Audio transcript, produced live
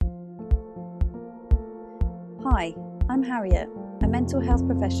Hi, I'm Harriet, a mental health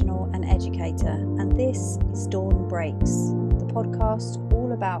professional and educator, and this is Dawn Breaks, the podcast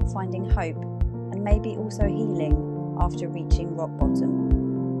all about finding hope and maybe also healing after reaching rock bottom.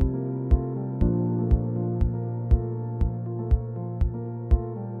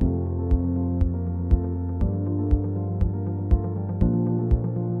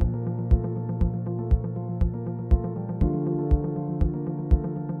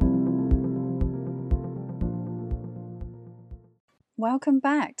 Welcome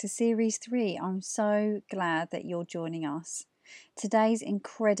back to Series 3. I'm so glad that you're joining us. Today's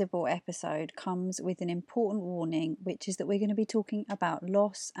incredible episode comes with an important warning, which is that we're going to be talking about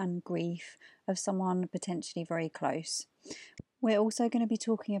loss and grief of someone potentially very close. We're also going to be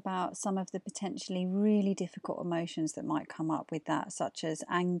talking about some of the potentially really difficult emotions that might come up with that, such as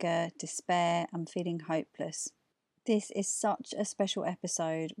anger, despair, and feeling hopeless. This is such a special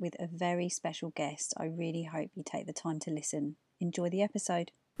episode with a very special guest. I really hope you take the time to listen. Enjoy the episode.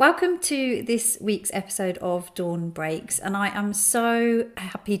 Welcome to this week's episode of Dawn Breaks, and I am so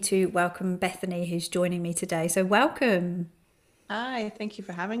happy to welcome Bethany, who's joining me today. So welcome. Hi, thank you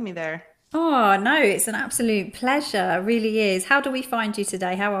for having me there. Oh, no, it's an absolute pleasure. It really is. How do we find you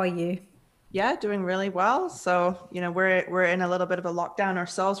today? How are you? Yeah, doing really well. So, we're in a little bit of a lockdown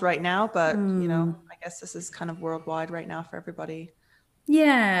ourselves right now, but I guess this is kind of worldwide right now for everybody.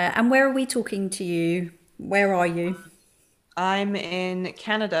 Yeah, and where are we talking to you? Where are you? I'm in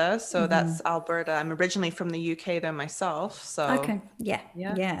Canada, so that's Alberta. I'm originally from the UK though myself, so Okay, yeah,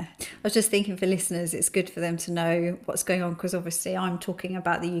 yeah. yeah. I was just thinking for listeners, it's good for them to know what's going on because obviously I'm talking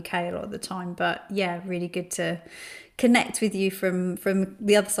about the UK a lot of the time, but yeah, really good to connect with you from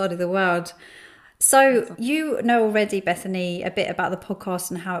the other side of the world. So Awesome. you know already, Bethany, a bit about the podcast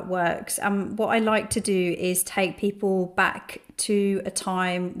and how it works. What I like to do is take people back to a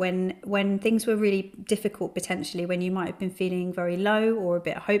time when things were really difficult, potentially when you might have been feeling very low or a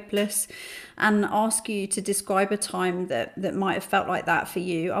bit hopeless, and ask you to describe a time that might have felt like that for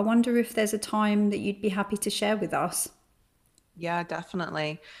you. I wonder if there's a time that you'd be happy to share with us. Yeah,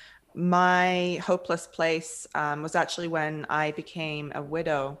 definitely. My hopeless place was actually when I became a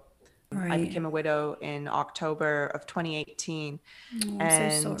widow. I Right. became a widow in October of 2018. Oh, I'm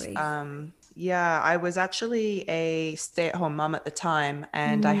so And sorry. yeah, I was actually a stay-at-home mom at the time,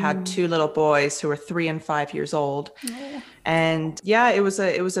 and I had Mm. two little boys who were 3 and 5 years old. Oh. And yeah, it was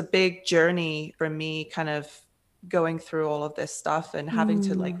a big journey for me, kind of going through all of this stuff and having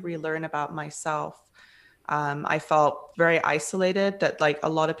to like Mm. relearn about myself. I felt very isolated, that like a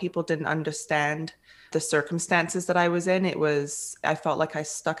lot of people didn't understand the circumstances that I was in. I felt like I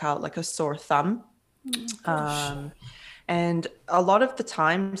stuck out like a sore thumb. Oh gosh. Um, and a lot of the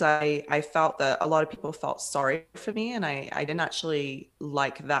times I felt that a lot of people felt sorry for me. And I didn't actually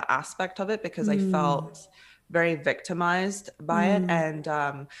like that aspect of it because I Mm. felt very victimized by it. Mm.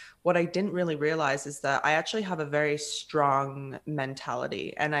 And what I didn't really realize is that I actually have a very strong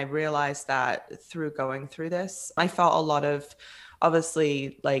mentality. And I realized that through going through this, I felt a lot of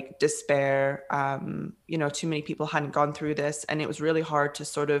obviously like despair. Too many people hadn't gone through this, and it was really hard to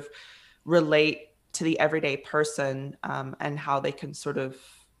sort of relate to the everyday person, and how they can sort of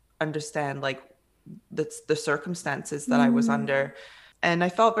understand like the circumstances that I was Mm. under. And I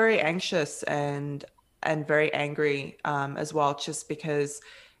felt very anxious and very angry, as well, just because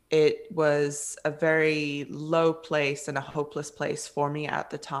it was a very low place and a hopeless place for me at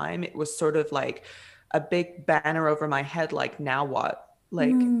the time. It was sort of like a big banner over my head, like now what?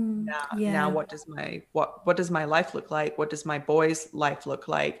 Like Mm. now Yeah. what does my life look like? What does my boy's life look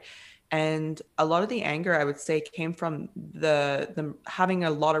like? And a lot of the anger, I would say, came from the having a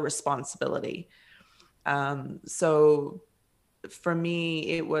lot of responsibility. So for me,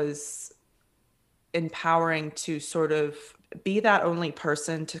 it was empowering to sort of be that only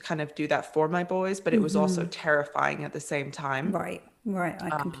person to kind of do that for my boys, but it was also terrifying at the same time. Right. Right. I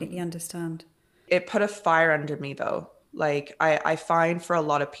completely Um, understand. it put a fire under me though. Like I find for a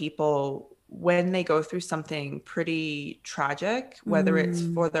lot of people, when they go through something pretty tragic, whether it's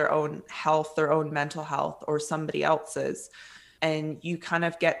Mm. for their own health, their own mental health, or somebody else's, and you kind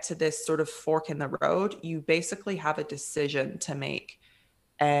of get to this sort of fork in the road, you basically have a decision to make.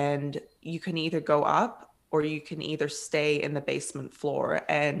 And you can either go up or you can either stay in the basement floor.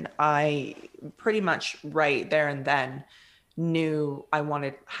 And I pretty much right there and then knew I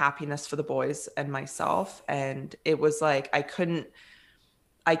wanted happiness for the boys and myself. And it was like I couldn't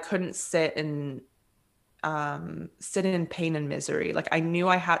sit in pain and misery. Like I knew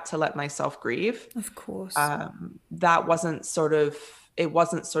I had to let myself grieve. Of course. That wasn't sort of, it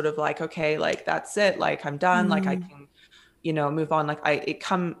wasn't sort of like, okay, like that's it, like I'm done, like I Mm. can move on. Like it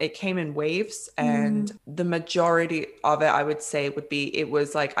came in waves, and Mm. the majority of it, I would say, would be, it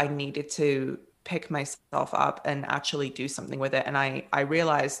was like I needed to pick myself up and actually do something with it. And I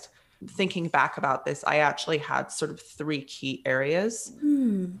realized, thinking back about this, I actually had sort of three key areas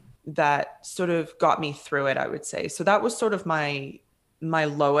Mm. that sort of got me through it, I would say. So that was sort of my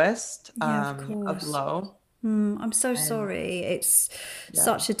lowest Yeah, of of course. low. I'm so And sorry. It's yeah.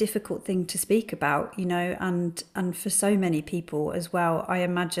 such a difficult thing to speak about, and for so many people as well. I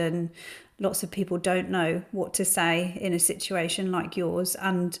imagine lots of people don't know what to say in a situation like yours.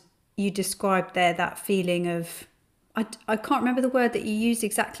 And you described there that feeling of, I can't remember the word that you used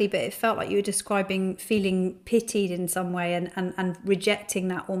exactly, but it felt like you were describing feeling pitied in some way, and rejecting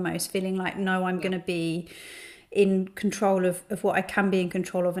that, almost feeling like, no, I'm Yeah. going to be in control of what I can be in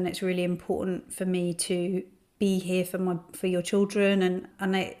control of, and it's really important for me to be here for your children,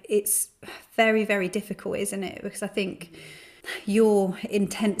 and it's very, very difficult, isn't it? Because I think you're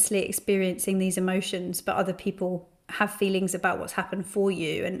intensely experiencing these emotions, but other people have feelings about what's happened for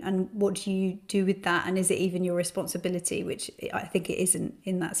you, and what do you do with that, and is it even your responsibility? Which I think it isn't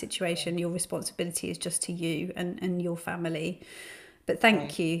in that situation. Your responsibility is just to you and your family. But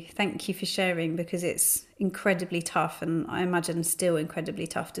Right. thank you for sharing, because it's incredibly tough, and I imagine still incredibly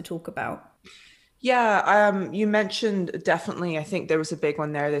tough to talk about. Yeah, you mentioned, definitely, I think there was a big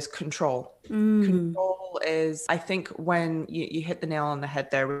one there. There's control. Control is, I think, when you hit the nail on the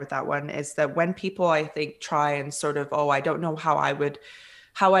head there with that one, is that when people, I think, try and sort of, oh, I don't know how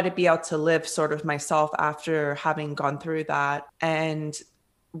I'd be able to live sort of myself after having gone through that. And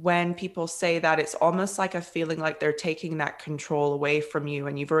when people say that, it's almost like a feeling like they're taking that control away from you,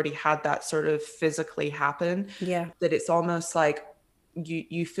 and you've already had that sort of physically happen, Yeah. that it's almost like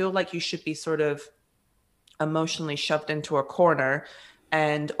you feel like you should be sort of emotionally shoved into a corner,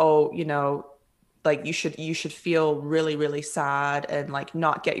 and, oh, like you should feel really, really sad, and like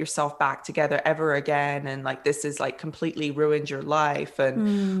not get yourself back together ever again, and like this is like completely ruined your life,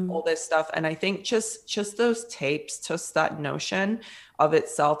 and all this stuff. And I think just those tapes, just that notion of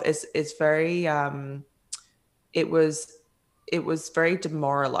itself is very it was it was very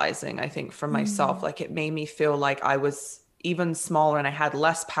demoralizing, I think, for myself. Like, it made me feel like I was even smaller and I had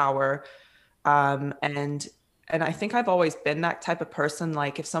less power. And I think I've always been that type of person.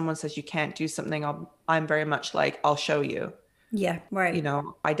 Like, if someone says you can't do something, I'm very much like, I'll show you. Yeah, right.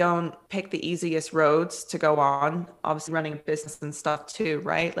 I don't pick the easiest roads to go on. Obviously, running a business and stuff too,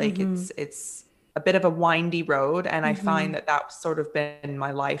 right? Like, it's a bit of a windy road, and I find that that's sort of been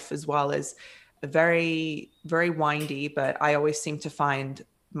my life as well, is very, very windy, but I always seem to find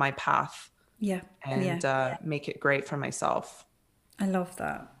my path Yeah, yeah. and make it great for myself. I love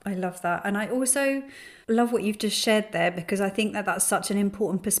that. I love that. And I also love what you've just shared there, because I think that that's such an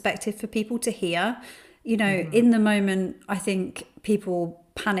important perspective for people to hear. Hmm. In the moment, I think people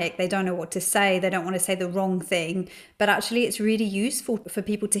panic. They don't know what to say. They don't want to say the wrong thing. But actually, it's really useful for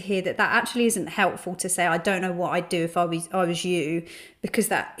people to hear that actually isn't helpful to say, I don't know what I'd do if I was you, because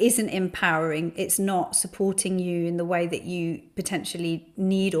that isn't empowering. It's not supporting you in the way that you potentially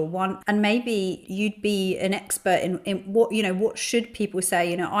need or want. And maybe you'd be an expert in what should people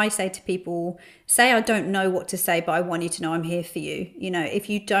say. I say to people, say, I don't know what to say, but I want you to know I'm here for you. If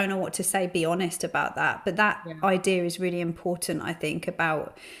you don't know what to say, be honest about that. But that Yeah. idea is really important, I think,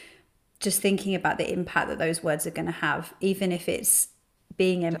 about just thinking about the impact that those words are going to have, even if it's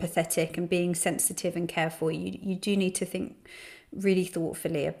being empathetic and being sensitive and careful. You do need to think really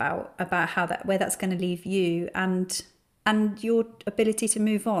thoughtfully about how where that's going to leave you, and your ability to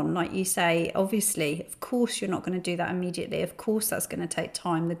move on. Like you say, obviously, of course, you're not going to do that immediately. Of course, that's going to take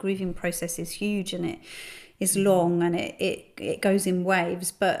time. The grieving process is huge, and it is Mhm. long, and it goes in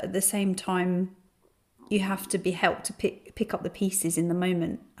waves. But at the same time, you have to be helped to pick up the pieces in the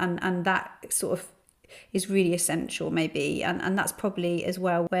moment, and that sort of is really essential, maybe. And that's probably as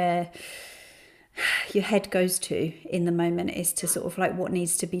well where your head goes to in the moment, is to sort of like what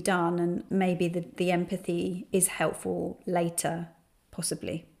needs to be done, and maybe the empathy is helpful later,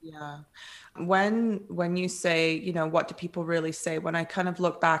 possibly. Yeah. When you say, what do people really say? When I kind of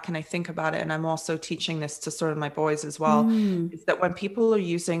look back and I think about it, and I'm also teaching this to sort of my boys as well, is that when people are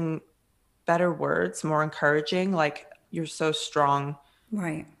using better words, more encouraging, like, you're so strong,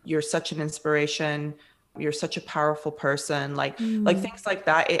 Right. you're such an inspiration, you're such a powerful person, like things like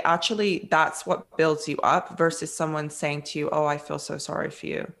that, it actually, that's what builds you up, versus someone saying to you, oh, I feel so sorry for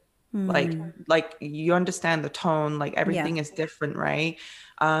you. Like you understand the tone, like Yeah. everything is different, right?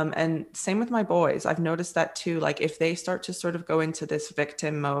 And same with my boys, I've noticed that too. Like, if they start to sort of go into this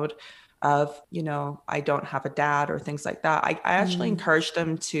victim mode, of, I don't have a dad or things like that. I actually encourage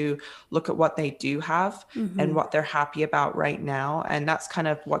them to look at what they do have and what they're happy about right now. And that's kind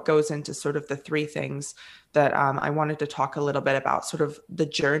of what goes into sort of the three things that I wanted to talk a little bit about, sort of the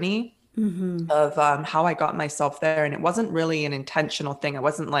journey of how I got myself there. And it wasn't really an intentional thing. It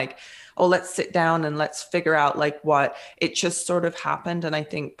wasn't like, oh, let's sit down and let's figure out like what, it just sort of happened. And I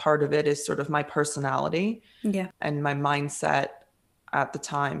think part of it is sort of my personality and my mindset at the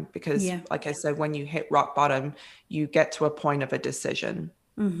time, because like I said, when you hit rock bottom, you get to a point of a decision,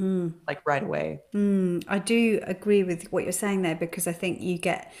 like right away. I do agree with what you're saying there, because I think you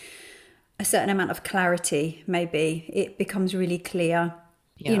get a certain amount of clarity. Maybe it becomes really clear,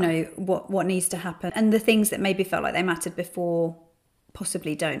 what needs to happen, and the things that maybe felt like they mattered before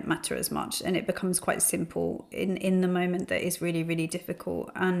possibly don't matter as much, and it becomes quite simple in the moment that is really, really difficult.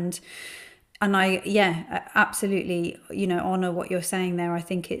 And I absolutely, honor what you're saying there. I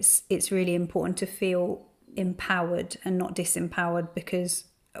think it's really important to feel empowered and not disempowered, because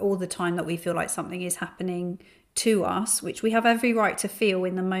all the time that we feel like something is happening to us, which we have every right to feel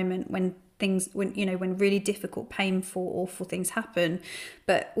in the moment when when really difficult, painful, awful things happen,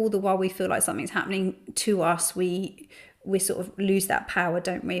 but all the while we feel like something's happening to us, we sort of lose that power,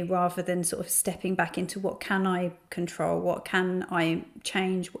 don't we? Rather than sort of stepping back into what can I control, what can I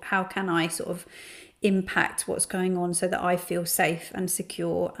change, how can I sort of impact what's going on so that I feel safe and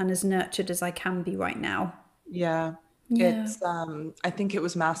secure and as nurtured as I can be right now. Yeah. It's I think it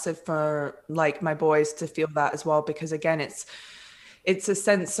was massive for like my boys to feel that as well, because again, it's a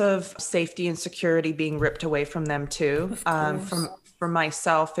sense of safety and security being ripped away from them too. For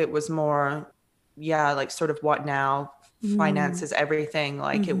myself, it was more, like sort of what now, finances, everything.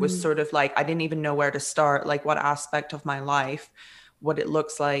 Like it was sort of like, I didn't even know where to start, like what aspect of my life, what it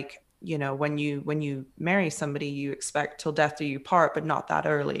looks like. When you marry somebody, you expect till death do you part, but not that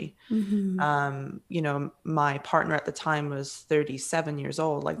early. My partner at the time was 37 years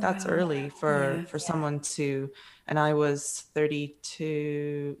old. Like that's early for someone to, and I was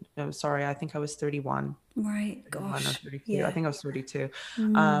 32. No, sorry, I think I was 31. Right. 31 or Gosh. 32. Yeah. I think I was 32.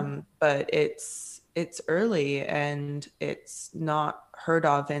 But it's early, and it's not heard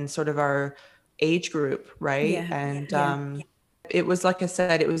of in sort of our age group, right? And it was, like I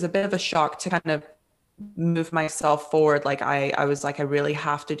said, it was a bit of a shock to kind of move myself forward. Like I was like, I really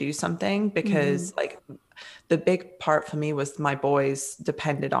have to do something, because like the big part for me was my boys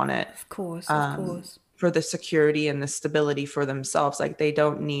depended on it. Of course. For the security and the stability for themselves. Like they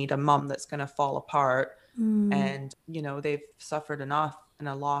don't need a mom that's going to fall apart. And, they've suffered enough and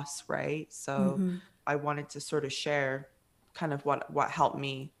a loss, right? So I wanted to sort of share kind of what helped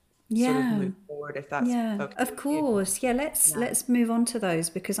me sort of move forward, if that's okay Of with you. course. Let's move on to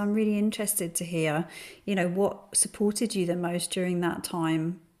those, because I'm really interested to hear, what supported you the most during that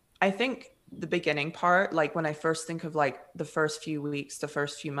time. I think the beginning part, like when I first think of like the first few weeks, the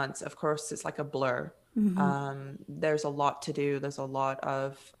first few months, of course, it's like a blur. There's a lot to do. There's a lot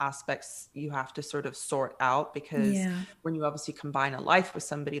of aspects you have to sort of sort out, because when you obviously combine a life with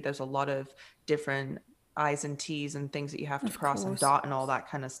somebody, there's a lot of different I's and T's and things that you have to cross and dot and all that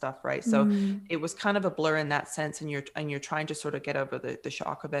kind of stuff, right? So it was kind of a blur in that sense, and you're trying to sort of get over the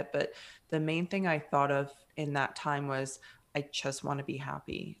shock of it. But the main thing I thought of in that time was, I just want to be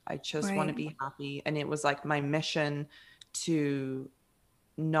happy. I just want to be happy. And it was like my mission to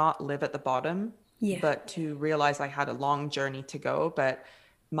not live at the bottom, but to realize I had a long journey to go, but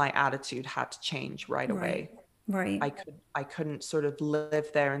my attitude had to change right away. Right. I couldn't sort of live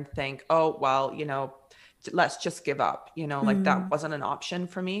there and think, oh, well, let's just give up, like that wasn't an option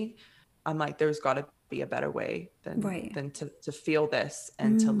for me. I'm like, there's got to be a better way than to feel this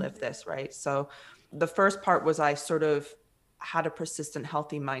and to live this. Right. So the first part was, I sort of had a persistent,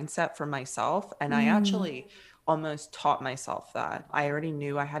 healthy mindset for myself. And I actually almost taught myself that. I already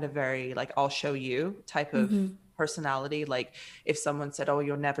knew I had a very like, I'll show you type of personality. Like if someone said, oh,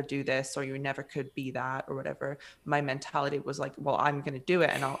 you'll never do this, or you never could be that, or whatever, my mentality was like, well, I'm going to do it,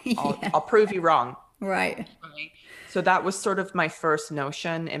 and I'll prove you wrong. Right. So that was sort of my first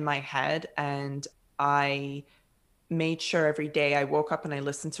notion in my head. And I made sure every day I woke up and I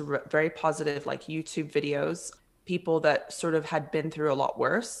listened to very positive, like YouTube videos, people that sort of had been through a lot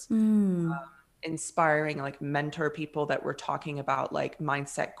worse, inspiring, like mentor people that were talking about like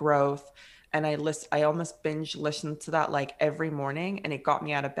mindset growth. And I almost binge listened to that like every morning, and it got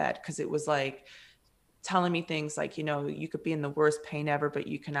me out of bed, because it was like telling me things like, you could be in the worst pain ever, but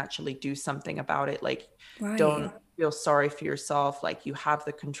you can actually do something about it. Like, don't feel sorry for yourself. Like you have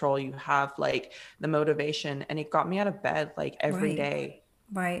the control, you have like the motivation. And it got me out of bed like every day.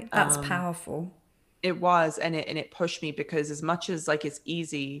 Right. That's powerful. It was, and it pushed me, because as much as like it's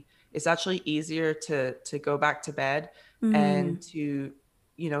easy it's actually easier to go back to bed Mm. and to,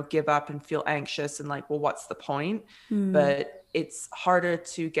 give up and feel anxious and like, well, what's the point? Mm. But it's harder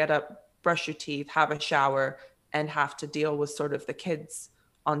to get up, brush your teeth, have a shower, and have to deal with sort of the kids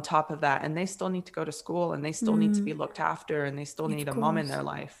on top of that. And they still need to go to school, and they still need to Mm. be looked after, and they still need Of a mom in course. their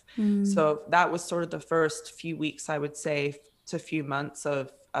life. Mm. So that was sort of the first few weeks, I would say, to few months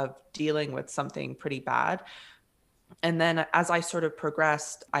of dealing with something pretty bad. And then as I sort of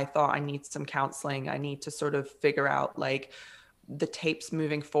progressed, I thought I need some counseling. I need to sort of figure out like the tapes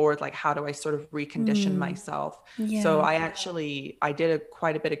moving forward, like how do I sort of recondition Mm. myself. So Yeah. I did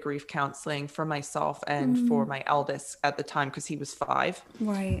quite a bit of grief counseling for myself and for Mm. my eldest at the time, because he was 5.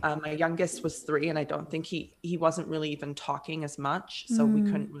 Right. My youngest was 3, and I don't think he wasn't really even talking as much, so we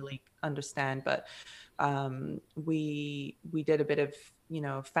Mm. couldn't really understand. But we did a bit of,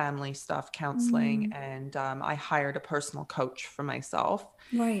 family stuff, counseling, Mm. and I hired a personal coach for myself.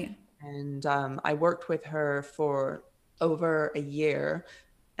 Right. And I worked with her for over a year,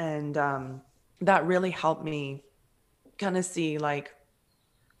 and that really helped me kind of see like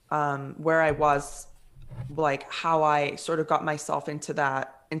where I was, like how I sort of got myself into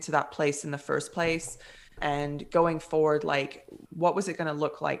that place in the first place, and going forward, like what was it going to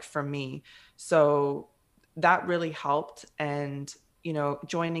look like for me. So that really helped. And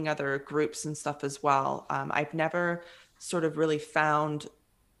joining other groups and stuff as well. I've never sort of really found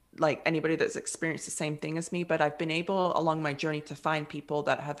like anybody that's experienced the same thing as me, but I've been able along my journey to find people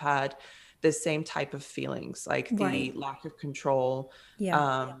that have had the same type of feelings, like the Right. lack of control,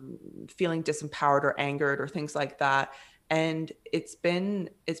 Yeah. feeling disempowered or angered or things like that. And it's been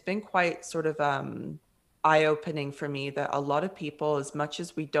quite sort of eye-opening for me that a lot of people, as much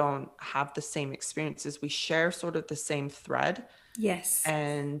as we don't have the same experiences, we share sort of the same thread. Yes.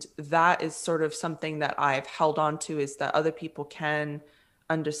 And that is sort of something that I've held on to, is that other people can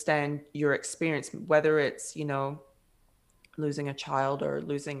understand your experience, whether it's, losing a child or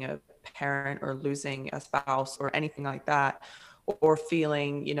losing a parent or losing a spouse or anything like that, or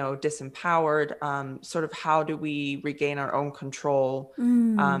feeling, disempowered. Sort of how do we regain our own control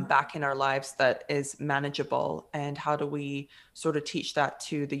Mm. back in our lives that is manageable? And how do we sort of teach that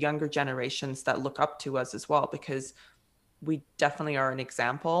to the younger generations that look up to us as well? Because we definitely are an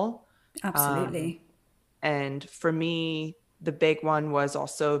example. Um, Absolutely. and for me, the big one was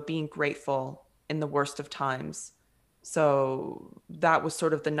also being grateful in the worst of times. So that was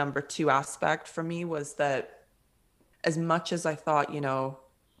sort of the number 2 aspect for me, was that as much as I thought,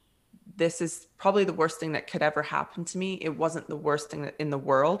 this is probably the worst thing that could ever happen to me, it wasn't the worst thing in the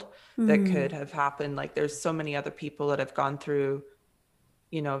world that could Mm. have happened. Like there's so many other people that have gone through,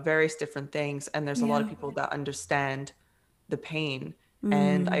 various different things, and there's a lot of Yeah. people that understand the pain.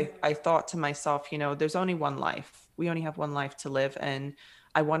 And Mm. I thought to myself, there's only one life. We only have one life to live. And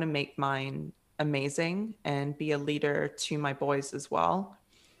I want to make mine amazing and be a leader to my boys as well.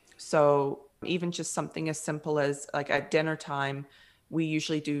 So even just something as simple as like at dinner time, we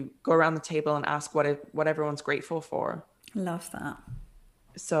usually do go around the table and ask what everyone's grateful for. Love that.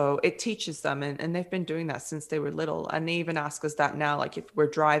 So it teaches them, and they've been doing that since they were little. And they even ask us that now, like if we're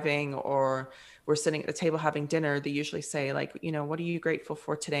driving or we're sitting at the table having dinner, they usually say like, what are you grateful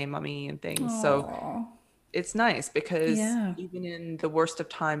for today, mommy, and things. So Oh. it's nice because Yeah. even in the worst of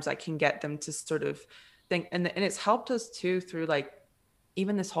times, I can get them to sort of think, and it's helped us too through like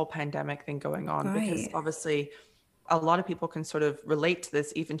even this whole pandemic thing going on, because Right. obviously a lot of people can sort of relate to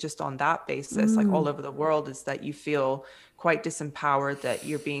this, even just on that basis, like all Mm. over the world, is that you feel quite disempowered, that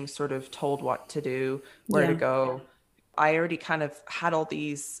you're being sort of told what to do, where to Yeah. go. I already kind of had all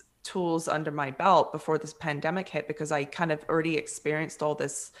these tools under my belt before this pandemic hit, because I kind of already experienced all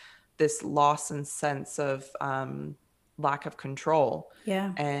this loss and sense of lack of control.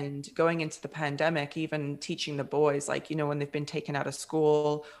 Yeah. And going into the pandemic, even teaching the boys, like, when they've been taken out of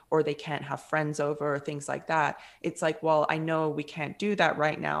school or they can't have friends over or things like that, it's like, well, I know we can't do that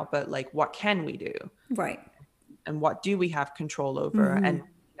right now, but like, what can we do? Right. And what do we have control over? Mm-hmm. And,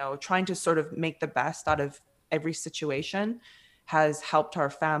 trying to sort of make the best out of every situation has helped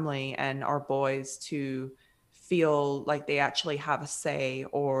our family and our boys to feel like they actually have a say,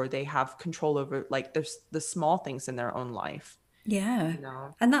 or they have control over like the small things in their own life, Yeah. you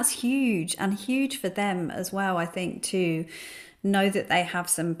know? And that's huge, and huge for them as well, I think, to know that they have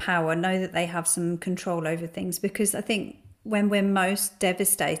some power, know that they have some control over things. Because I think when we're most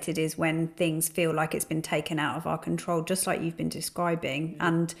devastated is when things feel like it's been taken out of our control, just like you've been describing.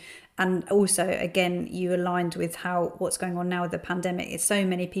 And also, again, you aligned with how what's going on now with the pandemic. It's so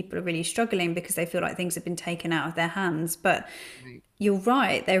many people are really struggling because they feel like things have been taken out of their hands. But Right. you're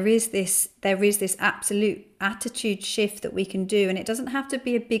right. There is this absolute attitude shift that we can do, and it doesn't have to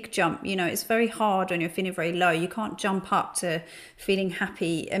be a big jump. It's very hard when you're feeling very low. You can't jump up to feeling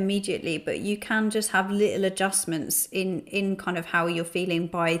happy immediately, but you can just have little adjustments in kind of how you're feeling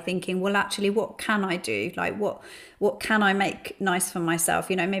by thinking, well, actually, what can I do? Like, what can I make nice for myself?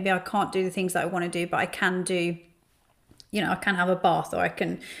 Maybe I can't do the things that I want to do, but I can do. I can have a bath, or I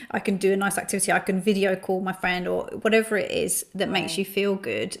can do a nice activity. I can video call my friend, or whatever it is that makes you feel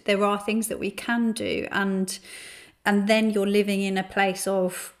good. There are things that we can do, and then you're living in a place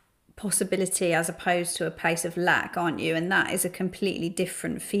of possibility as opposed to a place of lack, aren't you? And that is a completely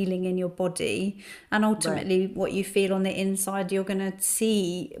different feeling in your body, and ultimately what you feel on the inside, you're going to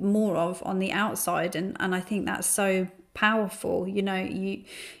see more of on the outside. And I think that's so powerful.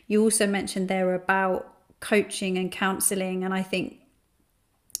 You also mentioned there about coaching and counseling, and I think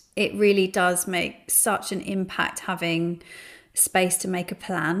it really does make such an impact having space to make a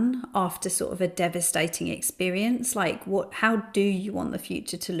plan after sort of a devastating experience. Like, how do you want the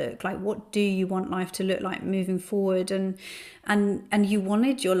future to look like? What do you want life to look like moving forward? And you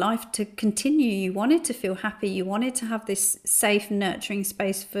wanted your life to continue. You wanted to feel happy. You wanted to have this safe, nurturing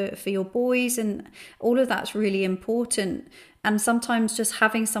space for your boys, and all of that's really important. And sometimes just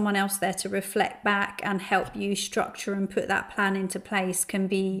having someone else there to reflect back and help you structure and put that plan into place can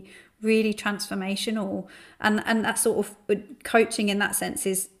be really transformational. And that sort of coaching in that sense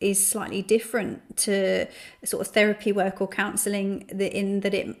is slightly different to sort of therapy work or counseling, in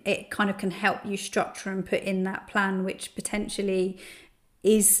that it kind of can help you structure and put in that plan, which potentially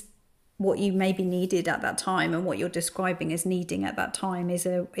is what you maybe needed at that time. And what you're describing as needing at that time is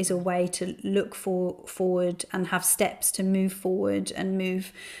a way to look forward and have steps to move forward and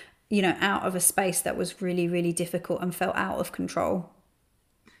move out of a space that was really, really difficult and felt out of control.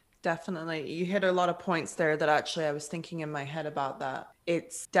 Definitely. You hit a lot of points there that actually I was thinking in my head about that.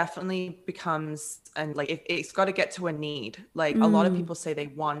 It's definitely becomes, and like it's got to get to a need. Like a lot of people say they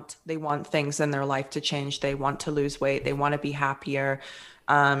want things in their life to change. They want to lose weight. They want to be happier.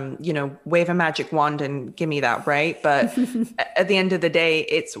 Wave a magic wand and give me that, right? But at the end of the day,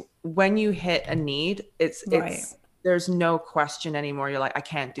 it's when you hit a need, it's there's no question anymore. You're like, I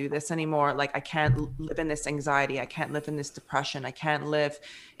can't do this anymore. Like, I can't live in this anxiety. I can't live in this depression. I can't live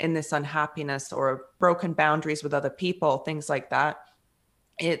in this unhappiness or broken boundaries with other people, things like that.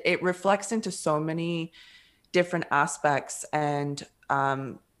 It reflects into so many different aspects. And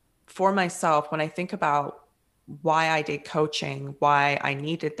for myself, when I think about why I did coaching, why I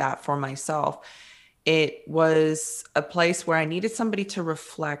needed that for myself, it was a place where I needed somebody to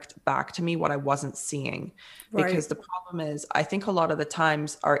reflect back to me what I wasn't seeing. Because the problem is, I think a lot of the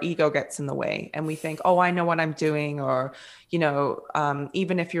times our ego gets in the way and we think, oh, I know what I'm doing. Or,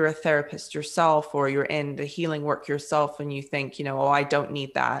 even if you're a therapist yourself or you're in the healing work yourself and you think, oh, I don't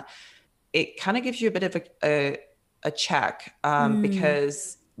need that. It kind of gives you a bit of a check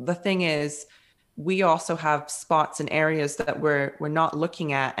because the thing is, we also have spots and areas that we're not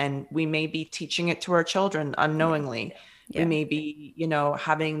looking at, and we may be teaching it to our children unknowingly. We may be,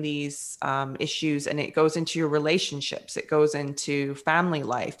 having these issues, and it goes into your relationships. It goes into family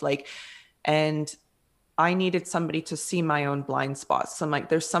life. And I needed somebody to see my own blind spots. So I'm like,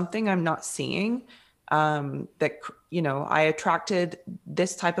 there's something I'm not seeing that, I attracted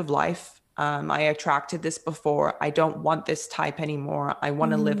this type of life. I attracted this before. I don't want this type anymore. I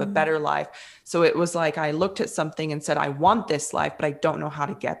want to live a better life. So it was like, I looked at something and said, I want this life, but I don't know how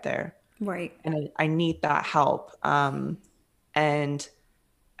to get there. Right. And I need that help. And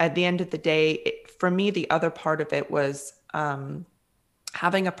at the end of the day, for me, the other part of it was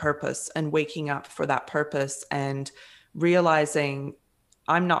having a purpose and waking up for that purpose and realizing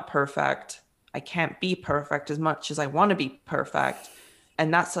I'm not perfect. I can't be perfect as much as I want to be perfect.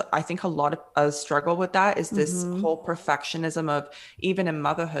 And that's, I think a lot of us struggle with that, is this whole perfectionism of, even in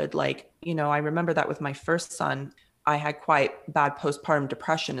motherhood. Like, I remember that with my first son, I had quite bad postpartum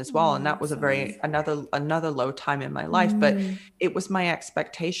depression as well. And that was another low time in my life, but it was my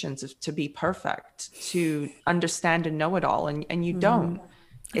expectations to be perfect, to understand and know it all. And you don't.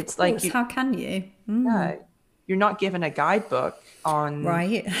 It's like, how can you? Yeah, you're not given a guidebook on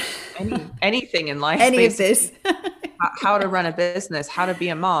anything in life. Any of this. How to run a business, how to be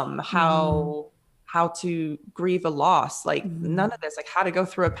a mom, how to grieve a loss, like none of this, like how to go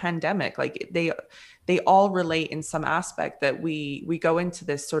through a pandemic. Like they all relate in some aspect, that we go into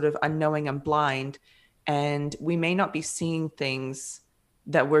this sort of unknowing and blind, and we may not be seeing things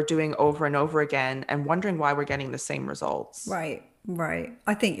that we're doing over and over again and wondering why we're getting the same results. Right.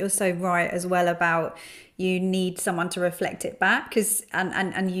 I think you're so right as well about, you need someone to reflect it back, because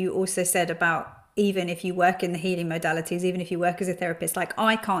and you also said about even if you work in the healing modalities, even if you work as a therapist, like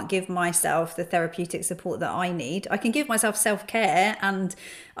I can't give myself the therapeutic support that I need. I can give myself self-care, and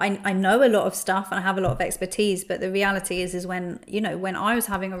I know a lot of stuff and I have a lot of expertise, but the reality is when, you know, when I was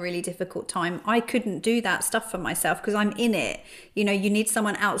having a really difficult time, I couldn't do that stuff for myself because I'm in it. You know, you need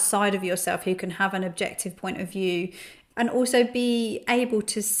someone outside of yourself who can have an objective point of view and also be able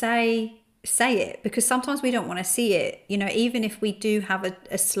to say it, because sometimes we don't want to see it. You know, even if we do have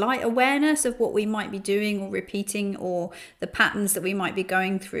a slight awareness of what we might be doing or repeating or the patterns that we might be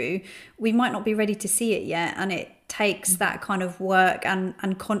going through, we might not be ready to see it yet, and it takes that kind of work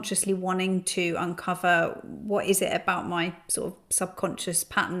and consciously wanting to uncover what is it about my sort of subconscious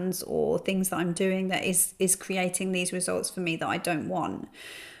patterns or things that I'm doing that is creating these results for me that I don't want.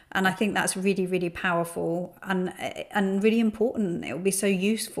 And I think that's really, really powerful and really important. It will be so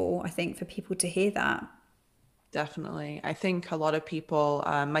useful, I think, for people to hear that. Definitely. I think a lot of people,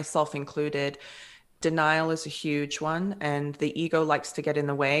 myself included, denial is a huge one, and the ego likes to get in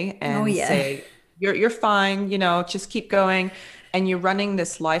the way Oh, and yeah. say, you're fine, you know, just keep going. And you're running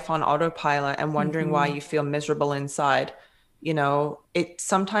this life on autopilot and wondering why you feel miserable inside. You know, it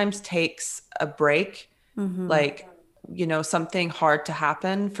sometimes takes a break, like, you know, something hard to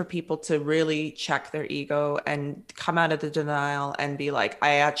happen for people to really check their ego and come out of the denial and be like,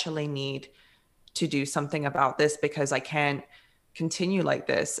 I actually need to do something about this because I can't continue like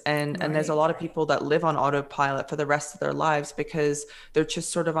this. And there's a Right. lot of people that live on autopilot for the rest of their lives because they're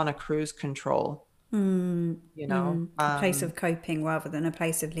just sort of on a cruise control, you know. A place of coping rather than a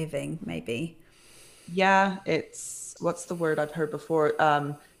place of living, maybe. Yeah, it's what's the word I've heard before?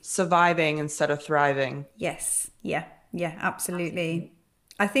 Surviving instead of thriving. Yes. Yeah. Yeah, absolutely.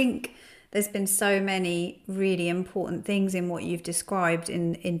 I think there's been so many really important things in what you've described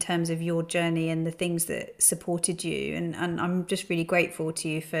in terms of your journey and the things that supported you. And I'm just really grateful to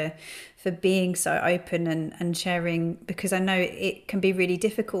you for being so open and sharing, because I know it can be really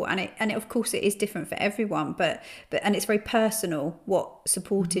difficult, and it of course it is different for everyone, but and it's very personal what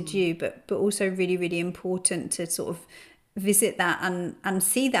supported Mhm. you, but also really, really important to sort of visit that and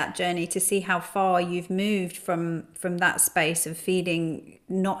see that journey, to see how far you've moved from that space of feeling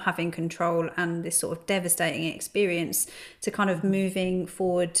not having control and this sort of devastating experience to kind of moving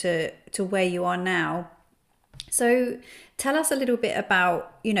forward to where you are now. So tell us a little bit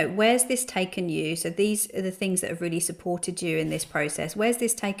about, you know, where's this taken you? So these are the things that have really supported you in this process. Where's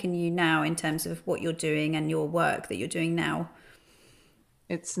this taken you now in terms of what you're doing and your work that you're doing now?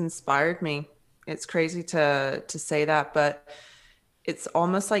 It's inspired me. It's crazy to say that, but it's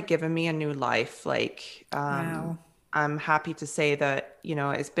almost like given me a new life. Like, Wow. I'm happy to say that, you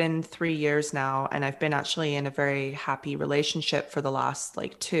know, it's been 3 years now, and I've been actually in a very happy relationship for the last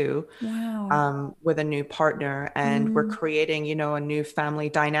like two, Wow. with a new partner, and we're Mm, creating, you know, a new family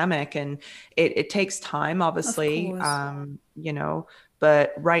dynamic. And it takes time, of obviously, course. you know,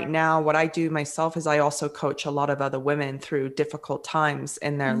 but right now, what I do myself is I also coach a lot of other women through difficult times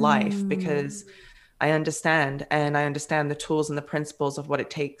in their life Mm, because I understand, and I understand the tools and the principles of what it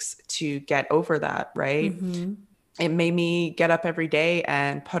takes to get over that, right? mm-hmm. It made me get up every day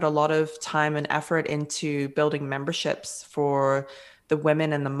and put a lot of time and effort into building memberships for the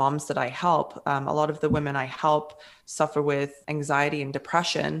women and the moms that I help. A lot of the women I help suffer with anxiety and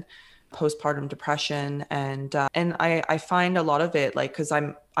depression, postpartum depression, and I find a lot of it, like, because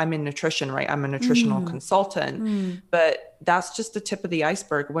I'm in nutrition, right? I'm a nutritional Mm, consultant, mm, but that's just the tip of the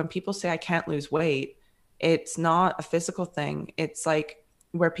iceberg. When people say I can't lose weight, it's not a physical thing. It's like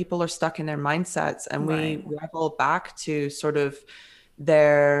where people are stuck in their mindsets, and right. we level back to sort of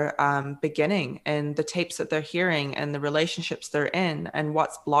their beginning and the tapes that they're hearing and the relationships they're in and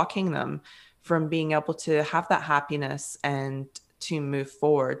what's blocking them from being able to have that happiness and to move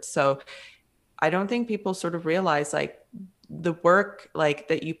forward. So I don't think people sort of realize, like, the work like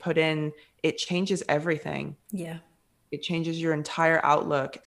that you put in, it changes everything. Yeah. It changes your entire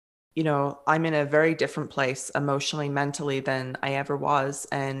outlook. You know, I'm in a very different place emotionally, mentally than I ever was.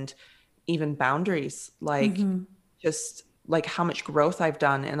 And even boundaries, like, Mm-hmm. just like how much growth I've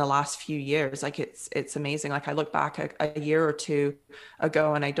done in the last few years. Like, it's amazing. Like, I look back a year or two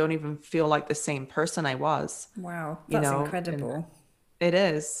ago and I don't even feel like the same person I was, Wow. you That's know, and incredible. it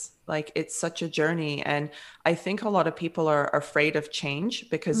is like, it's such a journey. And I think a lot of people are afraid of change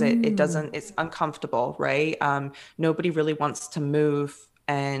because it Mm, doesn't, it's uncomfortable, right? Nobody really wants to move.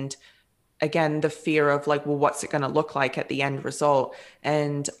 And again, the fear of like, well, what's it going to look like at the end result?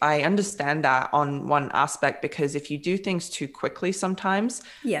 And I understand that on one aspect, because if you do things too quickly, sometimes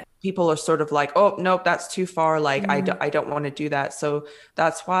yeah. people are sort of like, oh, nope, that's too far. Like, Mm, I don't want to do that. So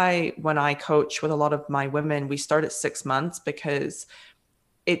that's why when I coach with a lot of my women, we start at 6 months, because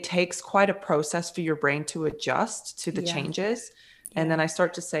it takes quite a process for your brain to adjust to the Yeah. changes. And Yeah. then I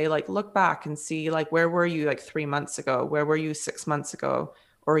start to say, like, look back and see, like, where were you like 3 months ago? Where were you 6 months ago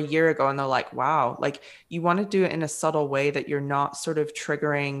or a year ago? And they're like, wow, like you want to do it in a subtle way that you're not sort of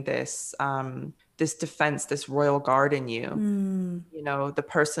triggering this defense, this royal guard in you, the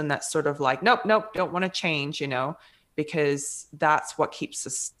person that's sort of like, nope, nope, don't want to change, because that's what keeps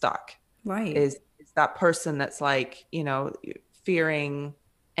us stuck Right. is that person that's like, fearing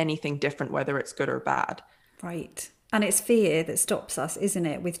anything different, whether it's good or bad. Right. And it's fear that stops us, isn't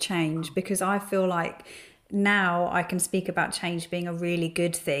it, with change? Because I feel like now I can speak about change being a really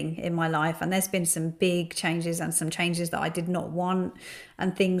good thing in my life. And there's been some big changes and some changes that I did not want,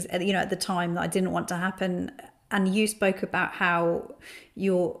 and things, at the time that I didn't want to happen. And you spoke about how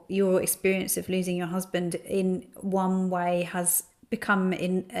your experience of losing your husband in one way has become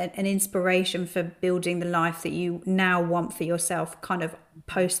an inspiration for building the life that you now want for yourself, kind of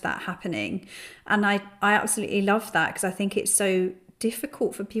post that happening. And I absolutely love that, because I think it's so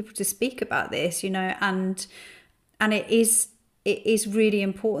difficult for people to speak about this, and it is really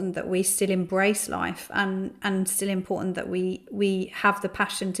important that we still embrace life, and still important that we have the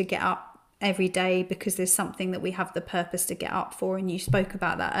passion to get up every day, because there's something that we have the purpose to get up for. And you spoke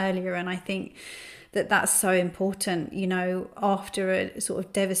about that earlier, and I think that that's so important, after a sort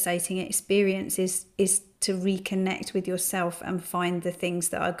of devastating experience, is to reconnect with yourself and find the things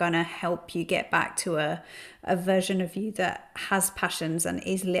that are going to help you get back to a version of you that has passions and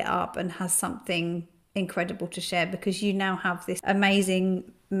is lit up and has something incredible to share, because you now have this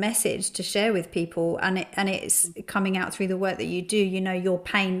amazing message to share with people, and it's coming out through the work that you do. Your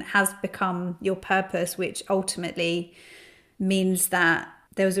pain has become your purpose, which ultimately means that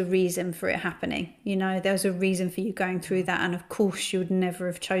there was a reason for it happening. There was a reason for you going through that, and of course you would never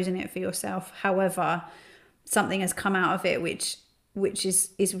have chosen it for yourself. However, something has come out of it which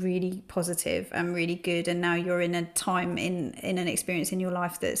is really positive and really good, and now you're in a time in an experience in your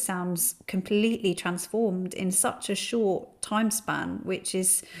life that sounds completely transformed in such a short time span, which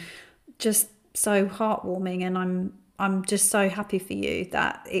is just so heartwarming. And I'm just so happy for you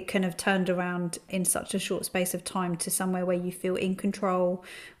that it can have turned around in such a short space of time to somewhere where you feel in control,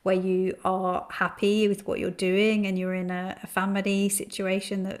 where you are happy with what you're doing, and you're in a family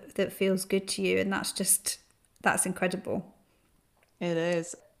situation that feels good to you. And that's incredible. It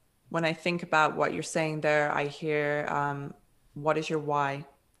is. When I think about what you're saying there, I hear, what is your why?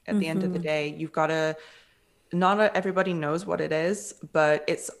 At the end of the day, you've got to, not everybody knows what it is, but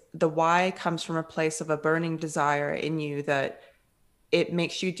it's the why comes from a place of a burning desire in you that it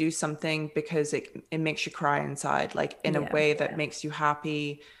makes you do something because it makes you cry inside, like in a way that makes you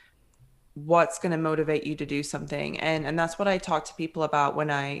happy. What's going to motivate you to do something? And that's what I talk to people about when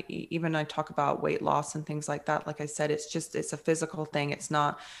I talk about weight loss and things like that. Like I said, it's a physical thing. It's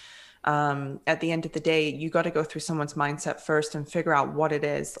not, at the end of the day, you got to go through someone's mindset first and figure out what it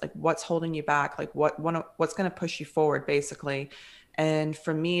is, like what's holding you back, like what's going to push you forward, basically. And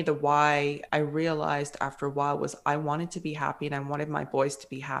for me, the why I realized after a while was I wanted to be happy, and I wanted my boys to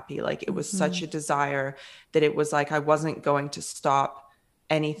be happy. Like it was such a desire that it was like I wasn't going to stop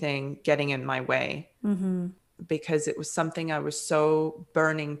anything getting in my way, because it was something I was so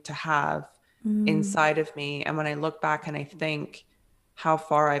burning to have inside of me. And when I look back and I think how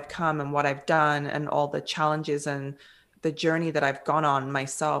far I've come and what I've done and all the challenges and the journey that I've gone on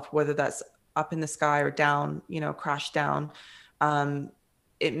myself, whether that's up in the sky or down, crash down,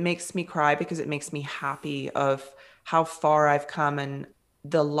 it makes me cry, because it makes me happy of how far I've come and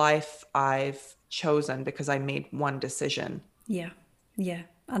the life I've chosen because I made one decision. Yeah.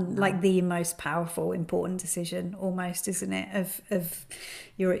 And like the most powerful, important decision almost, isn't it, of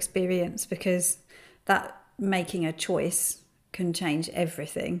your experience, because that making a choice can change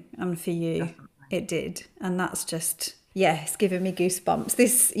everything. And for you, Definitely. it did. And that's just, it's giving me goosebumps.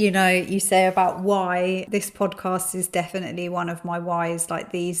 This, you say about why this podcast is definitely one of my whys.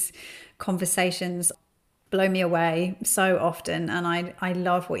 Like these conversations blow me away so often. And I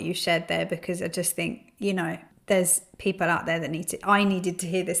love what you shared there, because I just think, there's people out there that I needed to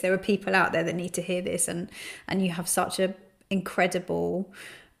hear this. There are people out there that need to hear this. And you have such a incredible,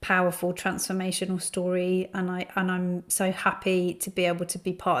 powerful, transformational story. And I'm so happy to be able to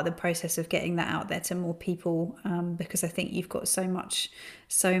be part of the process of getting that out there to more people, because I think you've got so much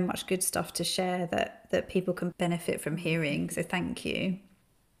good stuff to share that people can benefit from hearing. So thank you.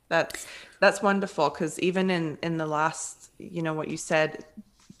 That's wonderful, because even in the last, what you said,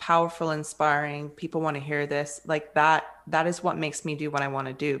 powerful, inspiring, people want to hear this, like that is what makes me do what I want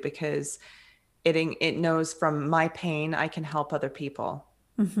to do, because it knows from my pain I can help other people.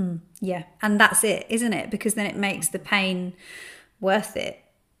 Yeah, and that's it, isn't it? Because then it makes the pain worth it.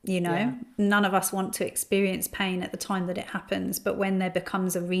 Yeah. None of us want to experience pain at the time that it happens, but when there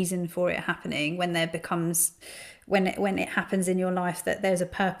becomes a reason for it happening, when it happens in your life, that there's a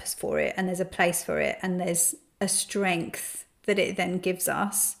purpose for it and there's a place for it and there's a strength that it then gives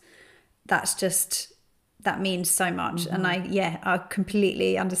us, that means so much. And I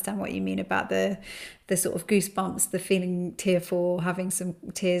completely understand what you mean about the sort of goosebumps, the feeling tearful, having some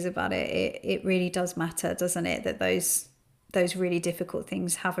tears about it. It really does matter, doesn't it, that those really difficult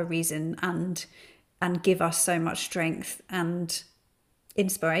things have a reason and give us so much strength and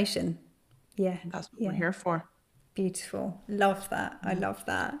inspiration. Yeah, that's what we're here for. Beautiful. Love that. I love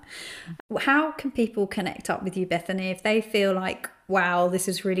that. How can people connect up with you, Bethany, if they feel like, wow, this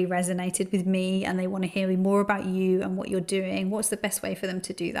has really resonated with me and they want to hear more about you and what you're doing? What's the best way for them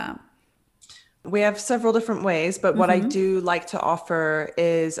to do that? We have several different ways, but what I do like to offer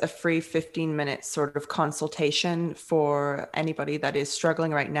is a free 15-minute sort of consultation for anybody that is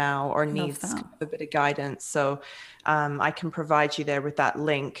struggling right now or needs a bit of guidance. So I can provide you there with that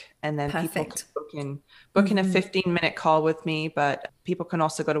link, and then people can book in a 15-minute call with me. But people can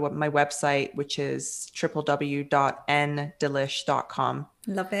also go to my website, which is www.ndelish.com.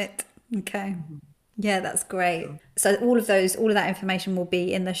 Love it. Okay. Yeah, that's great. So all of that information will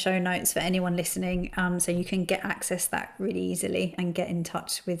be in the show notes for anyone listening. So you can get access to that really easily and get in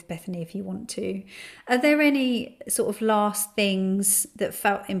touch with Bethany if you want to. Are there any sort of last things that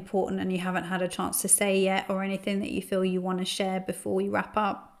felt important and you haven't had a chance to say yet, or anything that you feel you want to share before we wrap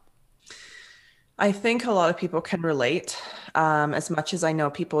up? I think a lot of people can relate. As much as I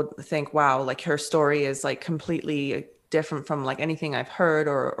know people think, wow, like her story is like completely different from like anything I've heard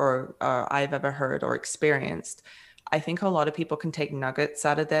or I've ever heard or experienced. I think a lot of people can take nuggets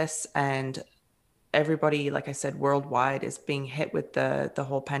out of this, and everybody, like I said, worldwide is being hit with the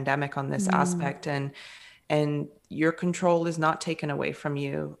whole pandemic on this aspect, and your control is not taken away from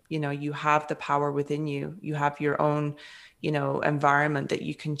you. You know, you have the power within you. You have your own, environment that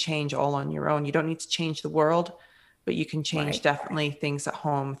you can change all on your own. You don't need to change the world, but you can change definitely things at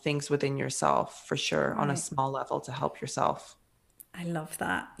home, things within yourself for sure, on a small level to help yourself. I love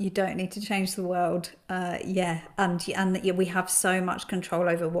that. You don't need to change the world. And we have so much control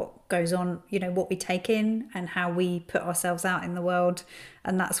over what goes on, what we take in and how we put ourselves out in the world.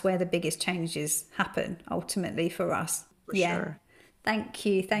 And that's where the biggest changes happen ultimately for us. For sure. Thank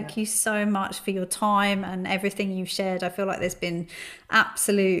you. Thank you so much for your time and everything you've shared. I feel like there's been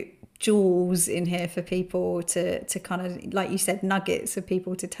absolute jewels in here for people to kind of, like you said, nuggets for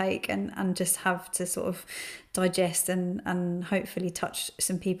people to take and just have to sort of digest and hopefully touch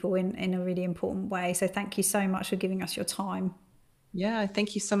some people in a really important way. So thank you so much for giving us your time. Yeah,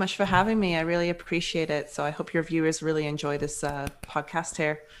 thank you so much for having me. I really appreciate it. So I hope your viewers really enjoy this podcast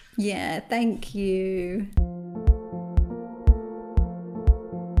here. Yeah, thank you.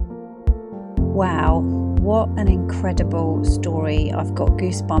 Wow, what an incredible story. I've got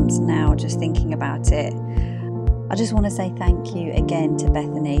goosebumps now just thinking about it. I just want to say thank you again to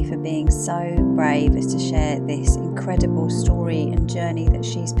Bethany for being so brave as to share this incredible story and journey that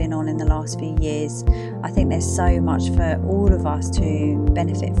she's been on in the last few years. I think there's so much for all of us to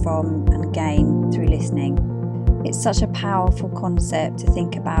benefit from and gain through listening. It's such a powerful concept to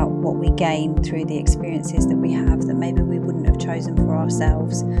think about what we gain through the experiences that we have that maybe we wouldn't have chosen for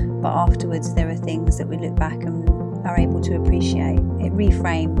ourselves, but afterwards there are things that we look back and are able to appreciate. It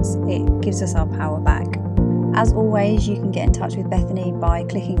reframes, it gives us our power back. As always, you can get in touch with Bethany by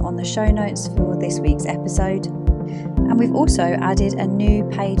clicking on the show notes for this week's episode. And we've also added a new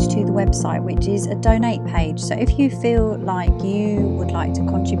page to the website, which is a donate page. So if you feel like you would like to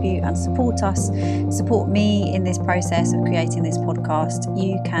contribute and support us, support me in this process of creating this podcast,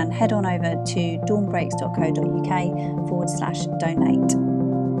 you can head on over to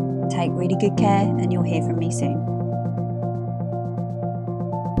dawnbreaks.co.uk/donate. Take really good care and you'll hear from me soon.